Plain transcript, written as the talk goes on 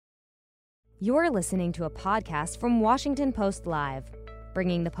You're listening to a podcast from Washington Post Live,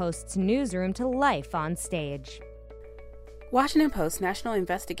 bringing the Post's newsroom to life on stage. Washington Post national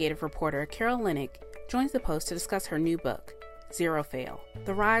investigative reporter Carol Leonnig joins the Post to discuss her new book, Zero Fail: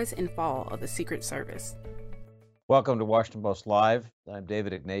 The Rise and Fall of the Secret Service. Welcome to Washington Post Live. I'm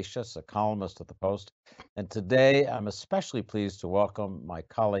David Ignatius, a columnist at the Post, and today I'm especially pleased to welcome my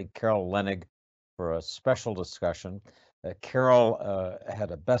colleague Carol Leonnig for a special discussion. Carol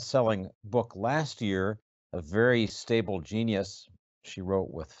had a best-selling book last year, A Very Stable Genius. She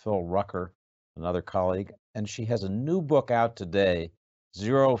wrote with Phil Rucker, another colleague, and she has a new book out today,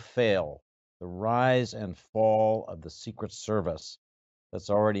 Zero Fail: The Rise and Fall of the Secret Service, that's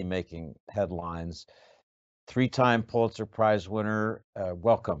already making headlines. Three-time Pulitzer Prize winner.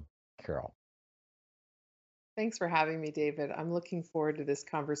 Welcome, Carol. Thanks for having me, David. I'm looking forward to this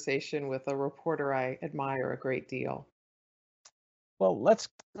conversation with a reporter I admire a great deal. Well, let's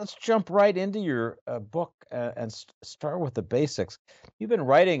jump right into your book and start with the basics. You've been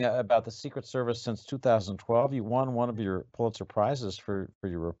writing about the Secret Service since 2012. You won one of your Pulitzer Prizes for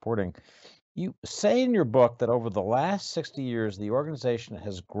your reporting. You say in your book that over the last 60 years, the organization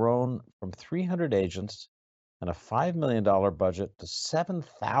has grown from 300 agents and a $5 million budget to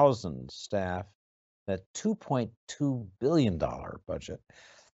 7,000 staff and a $2.2 billion budget.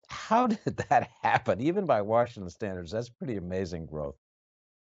 How did that happen? Even by Washington standards, that's pretty amazing growth.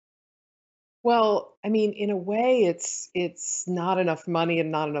 Well, I mean, in a way, it's not enough money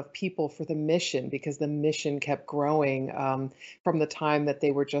and not enough people for the mission because the mission kept growing from the time that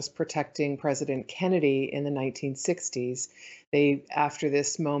they were just protecting President Kennedy in the 1960s. They, after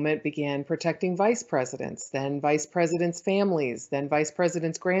this moment, began protecting vice presidents, then vice presidents' families, then vice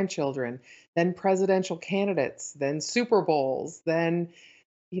presidents' grandchildren, then presidential candidates, then Super Bowls, then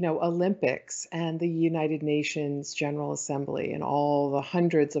Olympics and the United Nations General Assembly and all the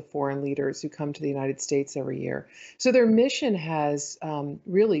hundreds of foreign leaders who come to the United States every year. So their mission has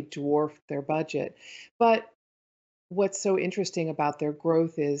really dwarfed their budget. But what's so interesting about their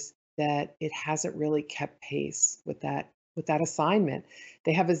growth is that it hasn't really kept pace with that assignment.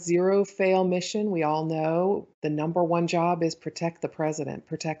 They have a zero fail mission. We all know the number one job is protect the president,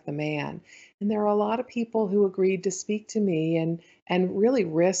 protect the man. And there are a lot of people who agreed to speak to me and really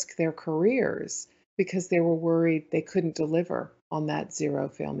risk their careers because they were worried they couldn't deliver on that zero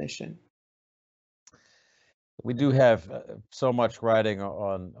fail mission. We do have so much writing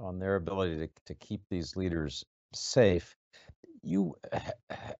on their ability to keep these leaders safe. You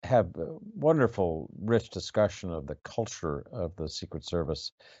have a wonderful, rich discussion of the culture of the Secret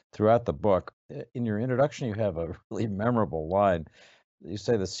Service throughout the book. In your introduction, you have a really memorable line. You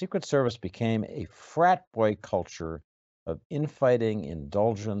say the Secret Service became a frat boy culture of infighting,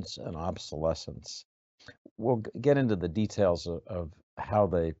 indulgence, and obsolescence. We'll get into the details of how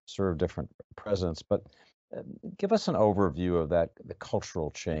they serve different presidents, but give us an overview of that, the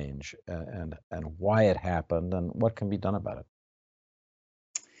cultural change and why it happened and what can be done about it.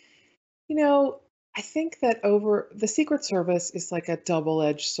 I think that over the Secret Service is like a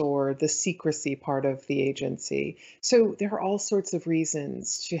double-edged sword, the secrecy part of the agency. So there are all sorts of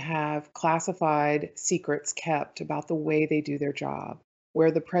reasons to have classified secrets kept about the way they do their job,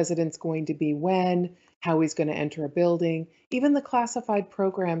 where the president's going to be when, how he's going to enter a building, even the classified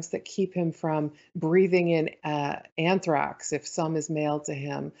programs that keep him from breathing in anthrax if some is mailed to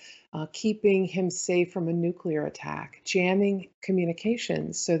him, keeping him safe from a nuclear attack, jamming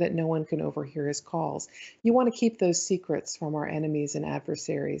communications so that no one can overhear his calls. You want to keep those secrets from our enemies and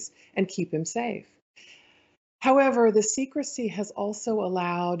adversaries and keep him safe. However, the secrecy has also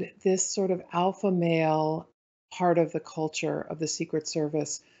allowed this sort of alpha male part of the culture of the Secret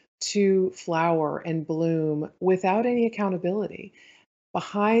Service to flower and bloom without any accountability.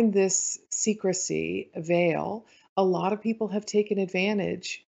 Behind this secrecy veil, a lot of people have taken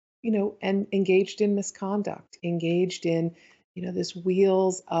advantage, and engaged in misconduct, engaged in, this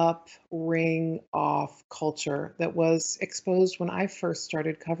wheels up, ring off culture that was exposed when I first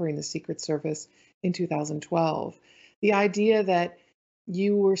started covering the Secret Service in 2012. The idea that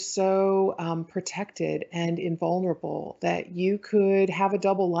you were so protected and invulnerable that you could have a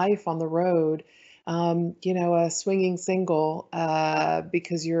double life on the road, a swinging single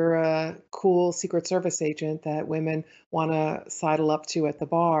because you're a cool Secret Service agent that women want to sidle up to at the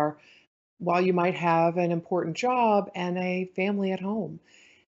bar, while you might have an important job and a family at home.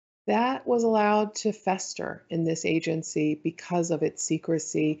 That was allowed to fester in this agency because of its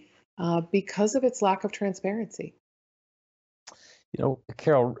secrecy, because of its lack of transparency.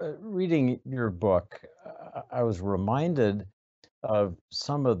 Carol, reading your book, I was reminded of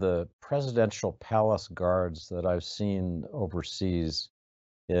some of the presidential palace guards that I've seen overseas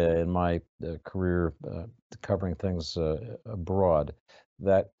in my career covering things abroad,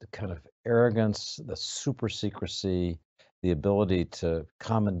 that kind of arrogance, the super secrecy, the ability to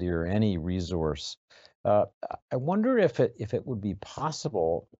commandeer any resource. I wonder if it would be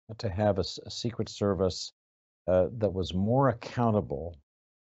possible to have a Secret Service that was more accountable,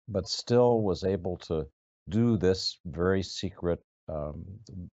 but still was able to do this very secret um,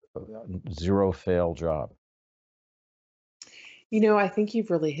 zero fail job. I think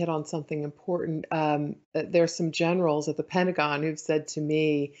you've really hit on something important. There's some generals at the Pentagon who've said to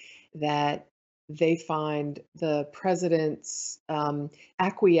me that they find the president's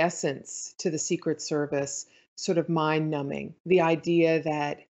acquiescence to the Secret Service sort of mind numbing. The idea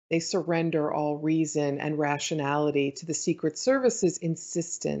that they surrender all reason and rationality to the Secret Service's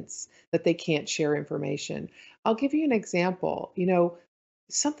insistence that they can't share information. I'll give you an example.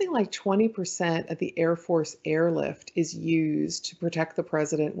 Something like 20% of the Air Force airlift is used to protect the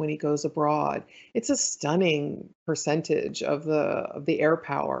president when he goes abroad. It's a stunning percentage of the air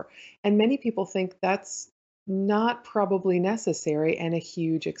power, and many people think that's not probably necessary and a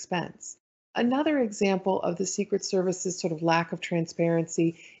huge expense. Another example of the Secret Service's sort of lack of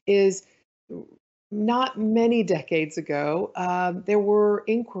transparency is not many decades ago, there were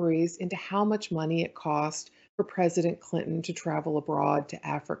inquiries into how much money it cost for President Clinton to travel abroad to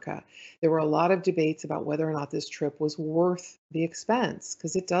Africa. There were a lot of debates about whether or not this trip was worth the expense,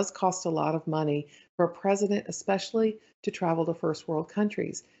 because it does cost a lot of money for a president, especially to travel to first world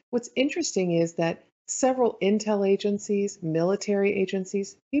countries. What's interesting is that several intel agencies, military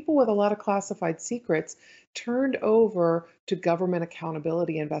agencies, people with a lot of classified secrets turned over to government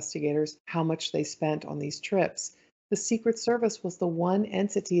accountability investigators how much they spent on these trips. The Secret Service was the one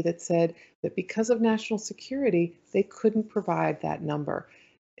entity that said that because of national security, they couldn't provide that number.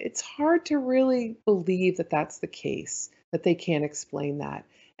 It's hard to really believe that that's the case, that they can't explain that.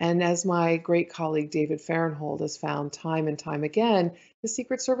 And as my great colleague David Farrenhold has found time and time again, the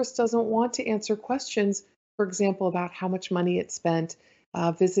Secret Service doesn't want to answer questions, for example, about how much money it spent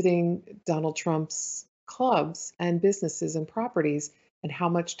visiting Donald Trump's clubs and businesses and properties, and how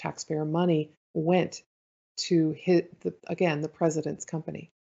much taxpayer money went to again, the president's company.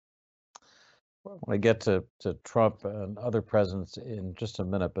 When I get to Trump and other presidents in just a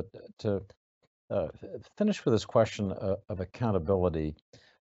minute, but to finish with this question of accountability,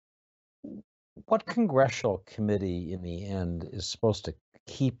 what congressional committee in the end is supposed to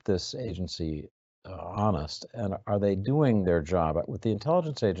keep this agency honest? And are they doing their job? With the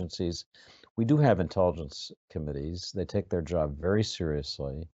intelligence agencies, we do have intelligence committees. They take their job very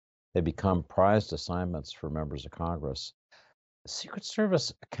seriously. They become prized assignments for members of Congress. Secret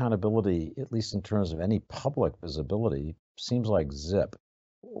Service accountability, at least in terms of any public visibility, seems like zip.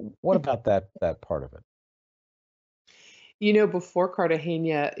 What about that part of it? Before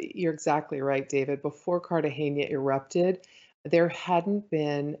Cartagena, you're exactly right, David. Before Cartagena erupted, there hadn't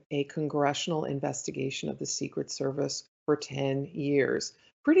been a congressional investigation of the Secret Service for 10 years.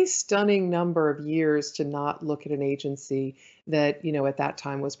 Pretty stunning number of years to not look at an agency that, at that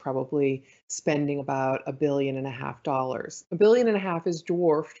time was probably spending about $1.5 billion. $1.5 billion is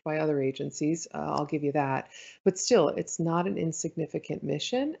dwarfed by other agencies, I'll give you that. But still, it's not an insignificant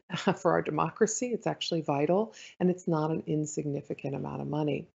mission for our democracy. It's actually vital, and it's not an insignificant amount of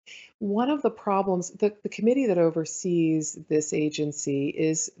money. One of the problems, the committee that oversees this agency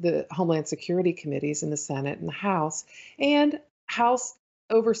is the Homeland Security committees in the Senate and the House. And House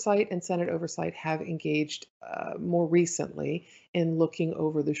oversight and Senate oversight have engaged more recently in looking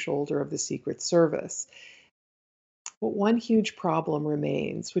over the shoulder of the Secret Service. But one huge problem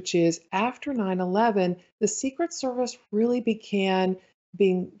remains, which is after 9/11, the Secret Service really began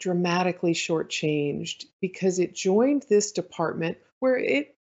being dramatically shortchanged because it joined this department where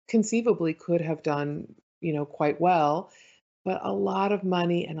it conceivably could have done, quite well, but a lot of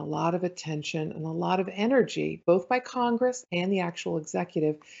money and a lot of attention and a lot of energy, both by Congress and the actual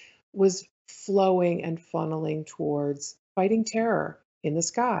executive, was flowing and funneling towards fighting terror in the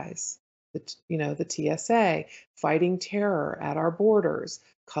skies. The TSA, fighting terror at our borders,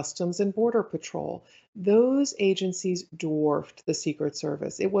 Customs and Border Patrol. Those agencies dwarfed the Secret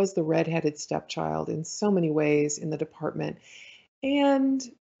Service. It was the redheaded stepchild in so many ways in the department. And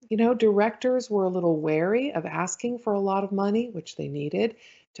directors were a little wary of asking for a lot of money, which they needed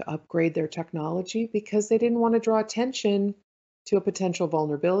to upgrade their technology because they didn't want to draw attention to a potential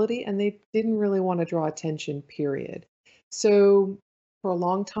vulnerability and they didn't really want to draw attention, period. So for a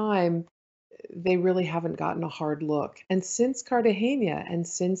long time, they really haven't gotten a hard look. And since Cartagena and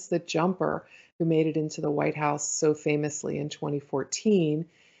since the jumper who made it into the White House so famously in 2014,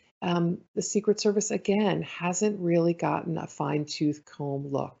 the Secret Service, again, hasn't really gotten a fine-tooth comb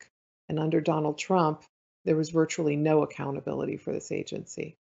look. And under Donald Trump, there was virtually no accountability for this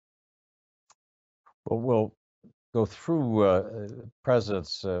agency. Well, we'll go through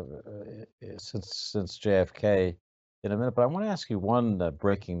presidents since JFK in a minute, but I want to ask you one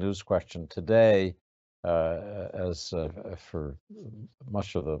breaking news question. Today, as for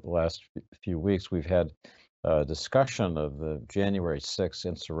much of the last few weeks, we've had discussion of the January 6th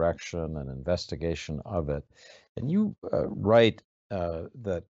insurrection and investigation of it. And you write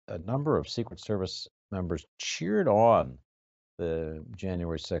that a number of Secret Service members cheered on the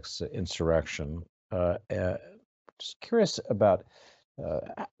January 6th insurrection. Just curious about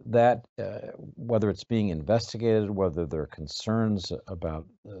that, whether it's being investigated, whether there are concerns about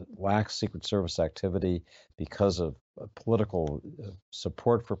lax Secret Service activity because of political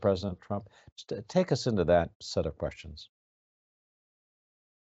support for President Trump. Just take us into that set of questions.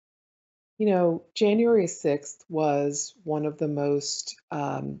 January 6th was one of the most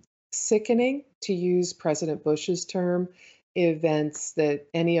sickening, to use President Bush's term, events that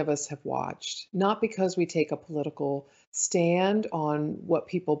any of us have watched. Not because we take a political stand on what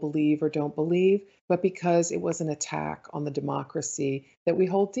people believe or don't believe, but because it was an attack on the democracy that we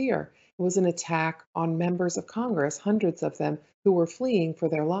hold dear. It was an attack on members of Congress, hundreds of them, who were fleeing for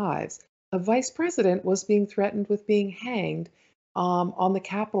their lives. A vice president was being threatened with being hanged on the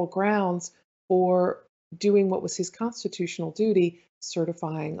Capitol grounds for doing what was his constitutional duty,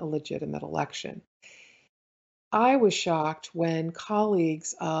 certifying a legitimate election. I was shocked when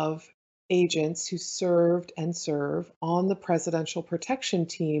colleagues of agents who served and serve on the presidential protection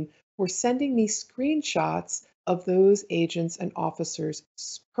team were sending me screenshots of those agents and officers'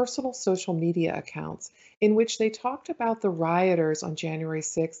 personal social media accounts in which they talked about the rioters on January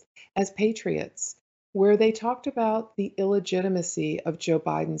 6th as patriots, where they talked about the illegitimacy of Joe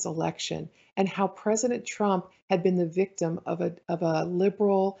Biden's election and how President Trump had been the victim of a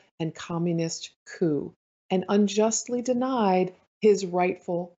liberal and communist coup and unjustly denied his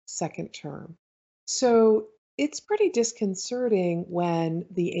rightful second term. So it's pretty disconcerting when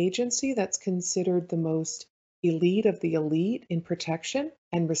the agency that's considered the most elite of the elite in protection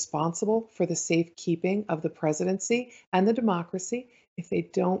and responsible for the safekeeping of the presidency and the democracy, if they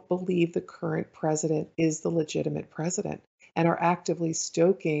don't believe the current president is the legitimate president and are actively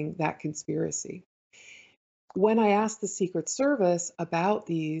stoking that conspiracy. When I asked the Secret Service about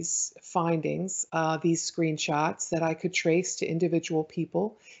these findings, these screenshots that I could trace to individual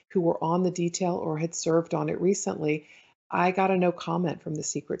people who were on the detail or had served on it recently, I got a no comment from the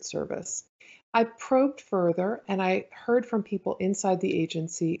Secret Service. I probed further and I heard from people inside the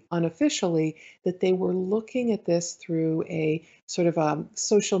agency unofficially that they were looking at this through a sort of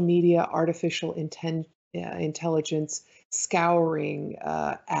social media artificial intelligence scouring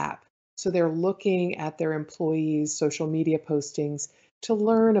app. So they're looking at their employees' social media postings to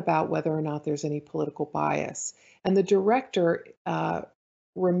learn about whether or not there's any political bias. And the director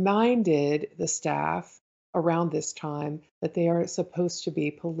reminded the staff around this time that they are supposed to be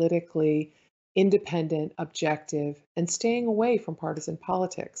politically independent, objective, and staying away from partisan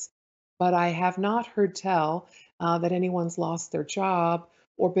politics. But I have not heard tell that anyone's lost their job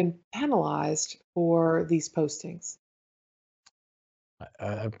or been penalized for these postings.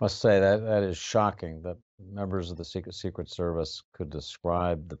 I must say that is shocking that members of the Secret Service could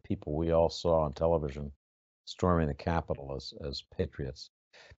describe the people we all saw on television storming the Capitol as patriots.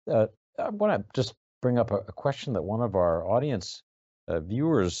 I want to just bring up a question that one of our audience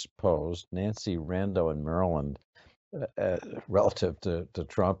viewers posed, Nancy Rando in Maryland, relative to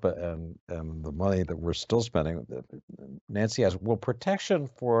Trump and the money that we're still spending. Nancy asks, will protection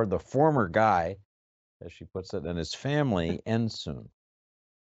for the former guy, as she puts it, and his family end soon?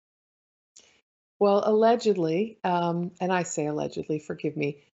 Well, allegedly, and I say allegedly, forgive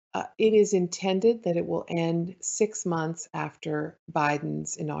me, it is intended that it will end 6 months after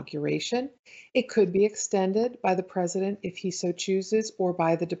Biden's inauguration. It could be extended by the president if he so chooses, or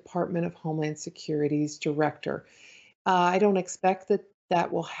by the Department of Homeland Security's director. I don't expect that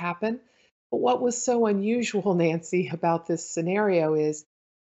that will happen. But what was so unusual, Nancy, about this scenario is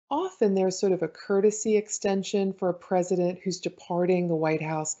often there's sort of a courtesy extension for a president who's departing the White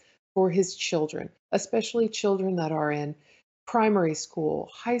House for his children, especially children that are in primary school,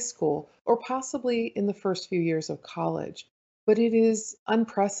 high school, or possibly in the first few years of college. But it is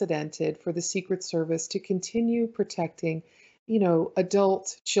unprecedented for the Secret Service to continue protecting,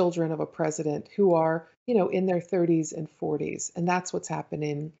 adult children of a president who are, in their 30s and 40s. And that's what's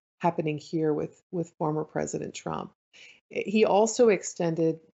happening here with former President Trump. He also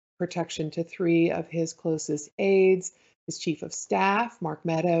extended protection to 3 of his closest aides, his chief of staff, Mark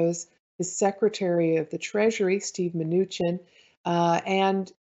Meadows, his secretary of the Treasury, Steve Mnuchin,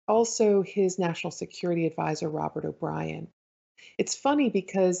 and also his national security advisor, Robert O'Brien. It's funny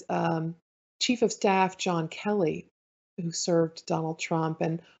because Chief of Staff John Kelly, who served Donald Trump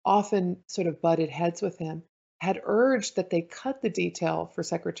and often sort of butted heads with him, had urged that they cut the detail for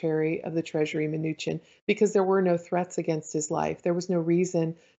Secretary of the Treasury Mnuchin because there were no threats against his life. There was no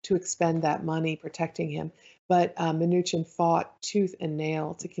reason to expend that money protecting him. But Mnuchin fought tooth and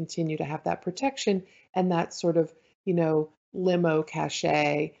nail to continue to have that protection and that sort of, limo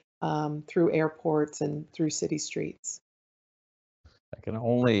cachet through airports and through city streets. I can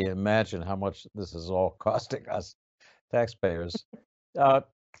only imagine how much this is all costing us taxpayers. Uh,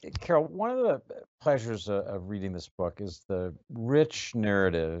 Carol, one of the pleasures of reading this book is the rich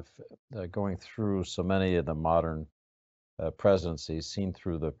narrative going through so many of the modern presidencies seen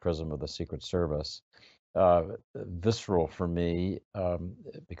through the prism of the Secret Service. Visceral for me,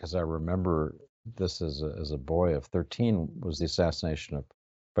 because I remember this as a boy of 13, was the assassination of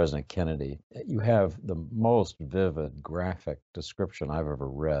President Kennedy. You have the most vivid, graphic description I've ever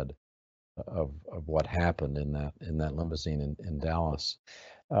read of what happened in that limousine in Dallas.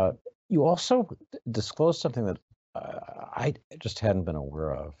 You also disclosed something that I just hadn't been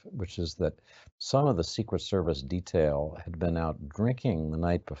aware of, which is that some of the Secret Service detail had been out drinking the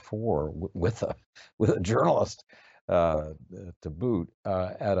night before with a journalist to boot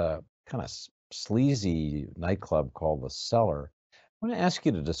at a kind of sleazy nightclub called the Cellar. I want to ask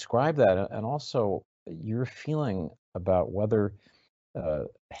you to describe that and also your feeling about whether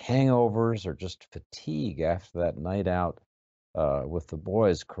hangovers or just fatigue after that night out with the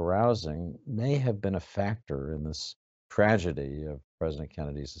boys carousing may have been a factor in this tragedy of President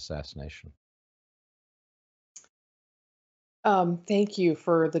Kennedy's assassination. Thank you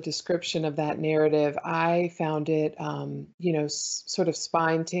for the description of that narrative. I found it, sort of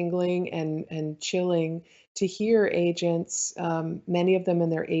spine tingling and chilling to hear agents, many of them in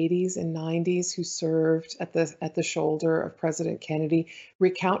their 80s and 90s, who served at the shoulder of President Kennedy,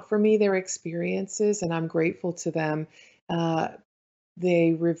 recount for me their experiences, and I'm grateful to them.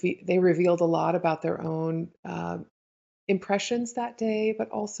 They revealed a lot about their own impressions that day, but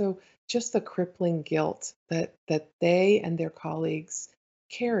also just the crippling guilt that they and their colleagues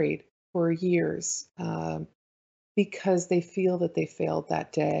carried for years because they feel that they failed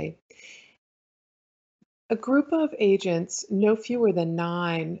that day. A group of agents, no fewer than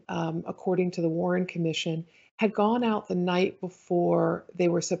 9, according to the Warren Commission, had gone out the night before they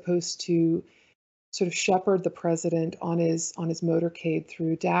were supposed to sort of shepherd the president on his motorcade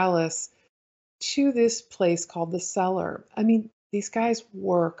through Dallas to this place called the Cellar. I mean, these guys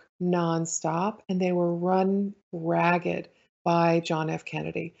work nonstop and they were run ragged by John F.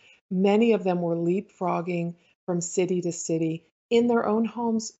 Kennedy. Many of them were leapfrogging from city to city in their own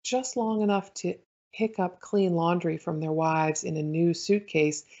homes just long enough to pick up clean laundry from their wives in a new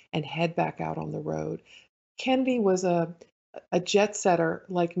suitcase and head back out on the road. Kennedy was a jet setter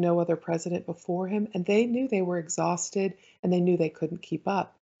like no other president before him, and they knew they were exhausted and they knew they couldn't keep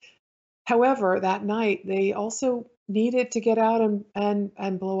up. However, that night they also needed to get out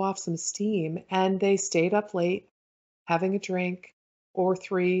and blow off some steam, and they stayed up late having a drink or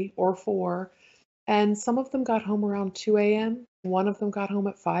 3 or 4, and some of them got home around 2 a.m. One of them got home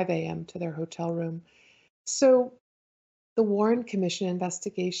at 5 a.m. to their hotel room. So the Warren Commission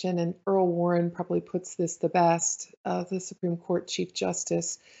investigation, and Earl Warren probably puts this the best, the Supreme Court Chief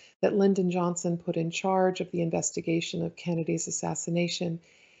Justice that Lyndon Johnson put in charge of the investigation of Kennedy's assassination.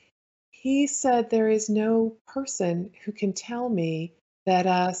 He said there is no person who can tell me that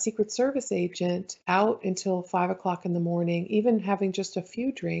a Secret Service agent out until 5 o'clock in the morning, even having just a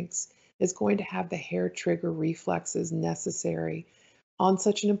few drinks, is going to have the hair trigger reflexes necessary on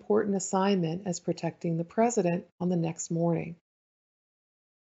such an important assignment as protecting the president on the next morning.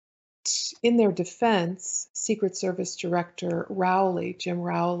 In their defense, Secret Service Director Rowley, Jim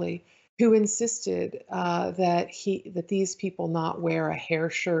Rowley, who insisted that these people not wear a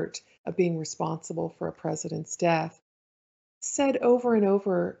hair shirt of being responsible for a president's death, said over and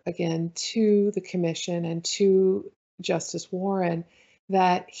over again to the commission and to Justice Warren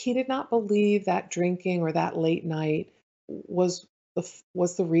that he did not believe that drinking or that late night was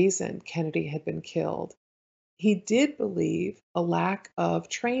the reason Kennedy had been killed. He did believe a lack of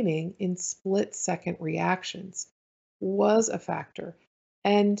training in split-second reactions was a factor.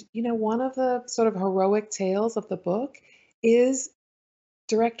 And, one of the sort of heroic tales of the book is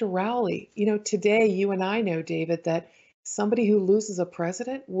Director Rowley. Today you and I know, David, that somebody who loses a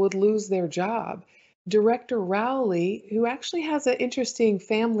president would lose their job. Director Rowley, who actually has an interesting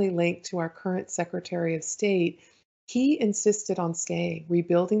family link to our current Secretary of State, He insisted on staying,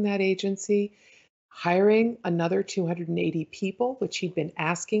 rebuilding that agency, hiring another 280 people, which he'd been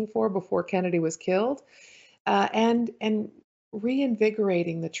asking for before Kennedy was killed, and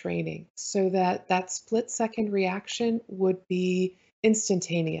reinvigorating the training so that that split-second reaction would be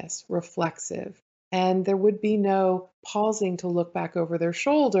instantaneous, reflexive, and there would be no pausing to look back over their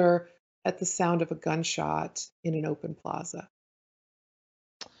shoulder at the sound of a gunshot in an open plaza.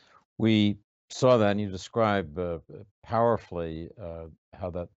 We saw that, and you describe powerfully how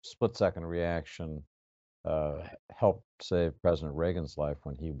that split-second reaction helped save President Reagan's life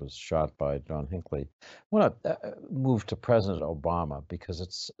when he was shot by John Hinckley. I want to move to President Obama because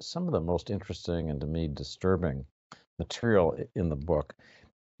it's some of the most interesting and, to me, disturbing material in the book.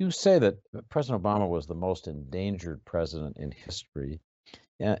 You say that President Obama was the most endangered president in history.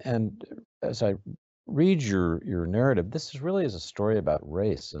 And as I read your narrative, this really is a story about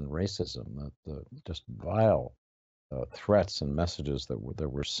race and racism, the just vile threats and messages that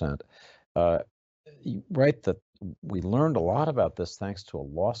were sent. Uh, you write that we learned a lot about this thanks to a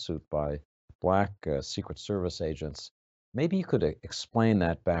lawsuit by Black Secret Service agents. Maybe you could explain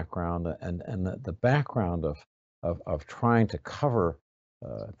that background and the background of trying to cover,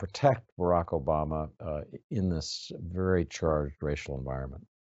 protect Barack Obama in this very charged racial environment.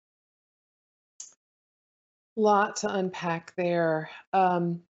 Lot to unpack there.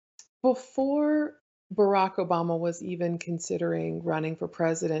 Before Barack Obama was even considering running for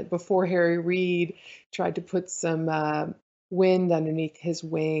president, before Harry Reid tried to put some wind underneath his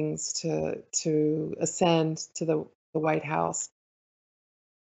wings to ascend to the White House,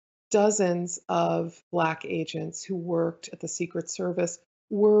 dozens of Black agents who worked at the Secret Service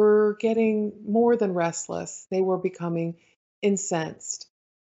were getting more than restless. They were becoming incensed.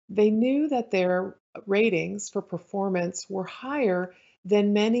 They knew that their ratings for performance were higher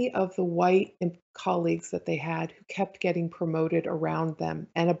than many of the white colleagues that they had who kept getting promoted around them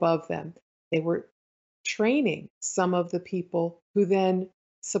and above them. They were training some of the people who then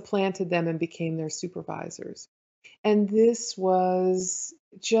supplanted them and became their supervisors. And this was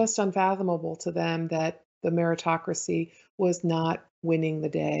just unfathomable to them that the meritocracy was not winning the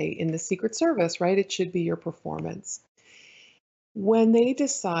day in the Secret Service, right? It should be your performance. When they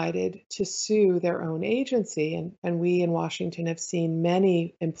decided to sue their own agency, and we in Washington have seen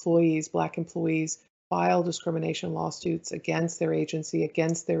many employees, Black employees, file discrimination lawsuits against their agency,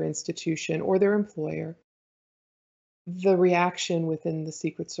 against their institution, or their employer, the reaction within the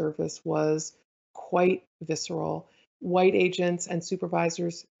Secret Service was quite visceral. White agents and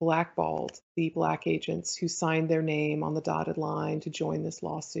supervisors blackballed the Black agents who signed their name on the dotted line to join this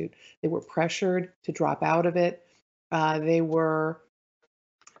lawsuit. They were pressured to drop out of it. They were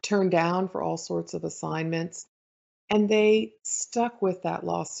turned down for all sorts of assignments. And they stuck with that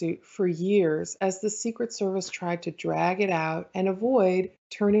lawsuit for years as the Secret Service tried to drag it out and avoid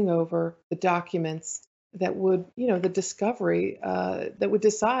turning over the documents that would, the discovery that would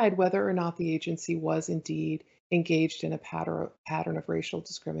decide whether or not the agency was indeed engaged in a pattern of racial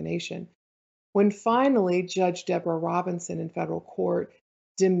discrimination. When finally Judge Deborah Robinson in federal court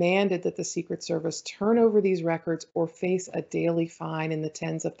demanded that the Secret Service turn over these records or face a daily fine in the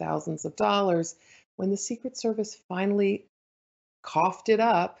tens of thousands of dollars, when the Secret Service finally coughed it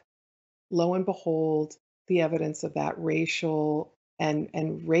up, lo and behold, the evidence of that racial and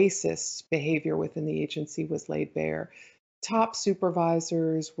racist behavior within the agency was laid bare. Top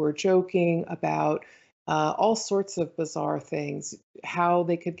supervisors were joking about all sorts of bizarre things, how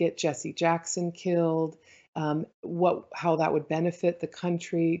they could get Jesse Jackson killed, how that would benefit the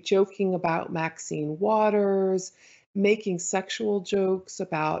country, joking about Maxine Waters, making sexual jokes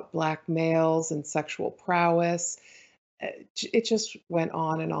about Black males and sexual prowess. It just went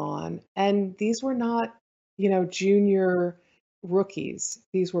on and on. And these were not, junior rookies.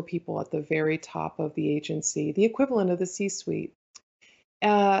 These were people at the very top of the agency, the equivalent of the C-suite.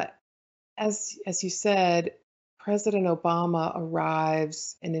 Uh, as you said, President Obama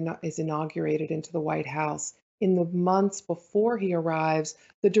arrives and is inaugurated into the White House. In the months before he arrives,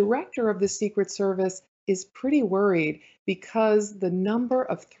 the director of the Secret Service is pretty worried because the number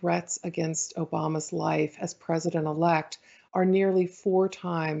of threats against Obama's life as president-elect are nearly 4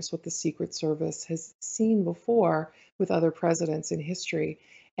 times what the Secret Service has seen before with other presidents in history.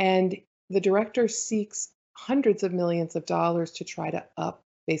 And the director seeks hundreds of millions of dollars to try to up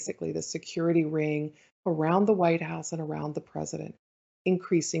basically the security ring around the White House and around the president,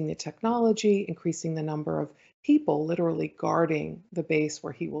 increasing the technology, increasing the number of people literally guarding the base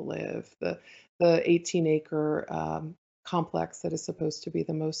where he will live, the 18-acre complex that is supposed to be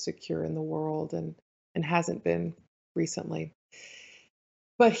the most secure in the world and hasn't been recently.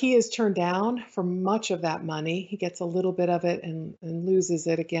 But he is turned down for much of that money. He gets a little bit of it and loses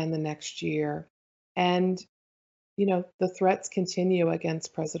it again the next year. And, the threats continue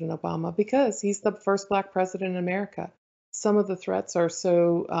against President Obama because he's the first Black president in America. Some of the threats are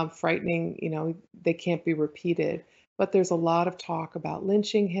so frightening, they can't be repeated. But there's a lot of talk about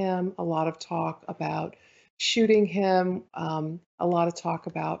lynching him, a lot of talk about shooting him, a lot of talk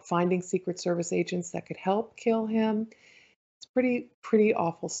about finding Secret Service agents that could help kill him. It's pretty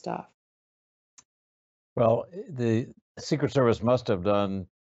awful stuff. Well, the Secret Service must have done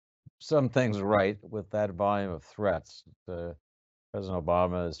some things right with that volume of threats. President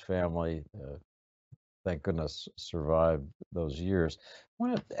Obama, his family, thank goodness, survived those years. I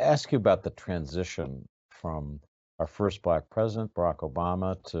want to ask you about the transition from our first Black president, Barack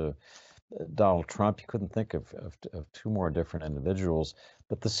Obama, to Donald Trump. You couldn't think of two more different individuals,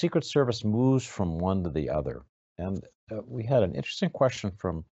 but the Secret Service moves from one to the other. And we had an interesting question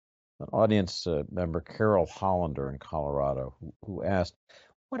from an audience member, Carol Hollander in Colorado, who asked,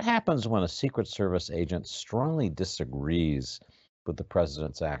 what happens when a Secret Service agent strongly disagrees with the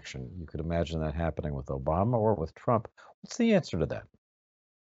president's action? You could imagine that happening with Obama or with Trump. What's the answer to that?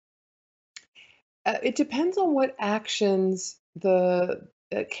 It depends on what actions the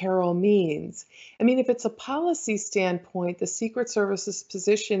Carol means. I mean, if it's a policy standpoint, the Secret Service's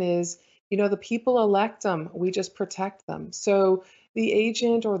position is, the people elect them, we just protect them. So the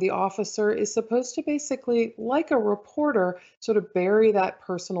agent or the officer is supposed to basically, like a reporter, sort of bury that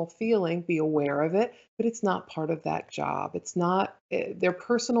personal feeling, be aware of it, but it's not part of that job. It's not, their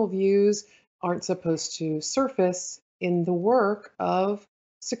personal views aren't supposed to surface in the work of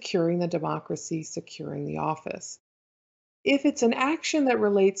securing the democracy, securing the office. If it's an action that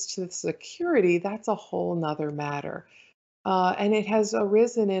relates to security, that's a whole nother matter. And it has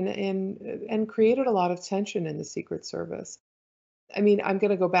arisen and created a lot of tension in the Secret Service. I mean, I'm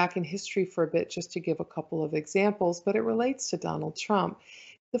going to go back in history for a bit just to give a couple of examples, but it relates to Donald Trump.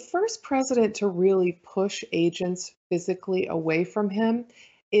 The first president to really push agents physically away from him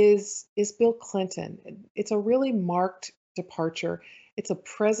is Bill Clinton. It's a really marked departure. It's a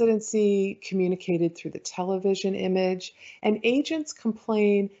presidency communicated through the television image, and agents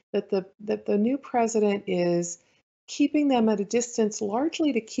complain that the new president is keeping them at a distance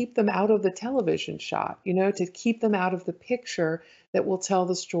largely to keep them out of the television shot, to keep them out of the picture that will tell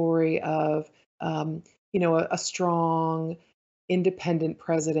the story of a strong independent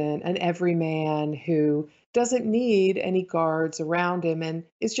president, an everyman who doesn't need any guards around him and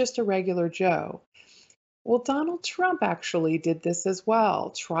is just a regular Joe. Well, Donald Trump actually did this as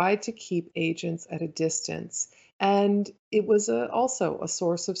well, tried to keep agents at a distance. And it was also a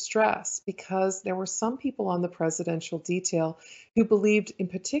source of stress because there were some people on the presidential detail who believed, in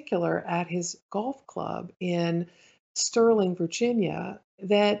particular at his golf club in Sterling, Virginia,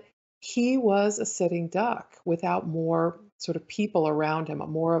 that he was a sitting duck without more sort of people around him,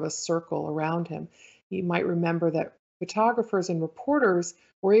 more of a circle around him. You might remember that photographers and reporters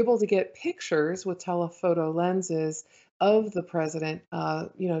were able to get pictures with telephoto lenses of the president,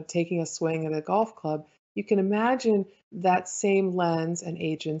 taking a swing at a golf club. You can imagine that same lens, and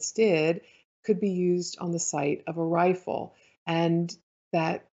agents did, could be used on the sight of a rifle, and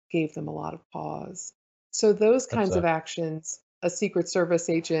that gave them a lot of pause. So those That's kinds of actions, a Secret Service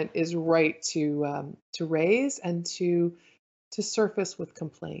agent is right to raise and to surface with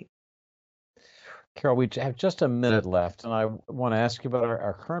complaint. Carol, we have just a minute left, and I want to ask you about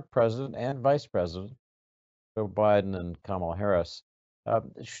our current president and vice president, Joe Biden and Kamala Harris.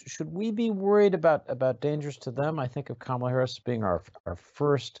 Should we be worried about dangers to them? I think of Kamala Harris being our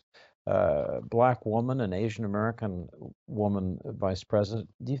first Black woman, an Asian American woman vice president.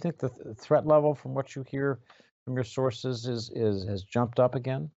 Do you think the threat level, from what you hear from your sources, has jumped up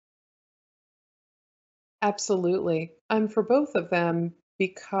again? Absolutely. And for both of them,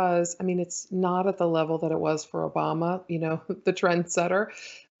 because I mean, it's not at the level that it was for Obama, the trendsetter,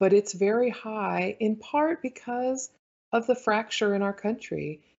 but it's very high in part because of the fracture in our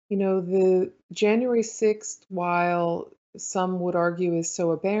country. The January 6th, while some would argue is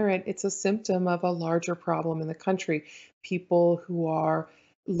so aberrant, it's a symptom of a larger problem in the country. People who are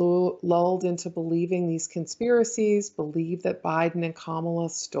lulled into believing these conspiracies, believe that Biden and Kamala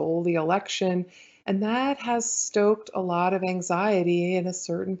stole the election, and that has stoked a lot of anxiety in a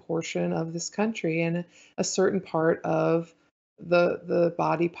certain portion of this country and a certain part of the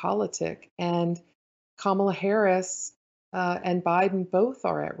body politic. And Kamala Harris and Biden both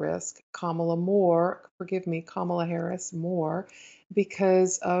are at risk. Kamala Harris more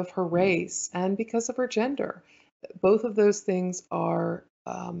because of her race and because of her gender. Both of those things are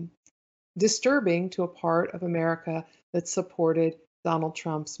disturbing to a part of America that supported Donald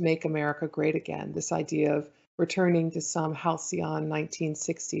Trump's Make America Great Again, this idea of returning to some halcyon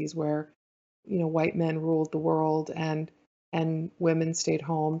 1960s where, white men ruled the world and women stayed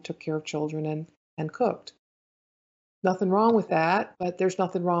home, took care of children and cooked. Nothing wrong with that, but there's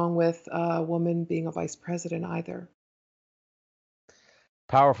nothing wrong with a woman being a vice president either.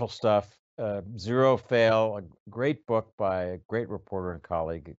 Powerful stuff. Zero Fail, a great book by a great reporter and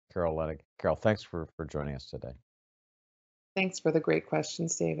colleague, Carol Leonnig. Carol, thanks for joining us today. Thanks for the great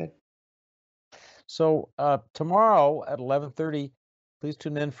questions, David. So tomorrow at 11:30, please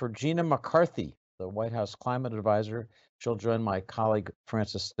tune in for Gina McCarthy, the White House climate advisor. She'll join my colleague,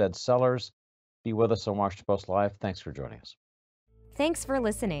 Frances Stead Sellers. Be with us on Washington Post Live. Thanks for joining us. Thanks for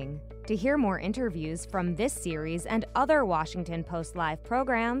listening. To hear more interviews from this series and other Washington Post Live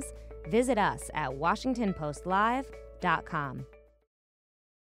programs, visit us at WashingtonPostLive.com.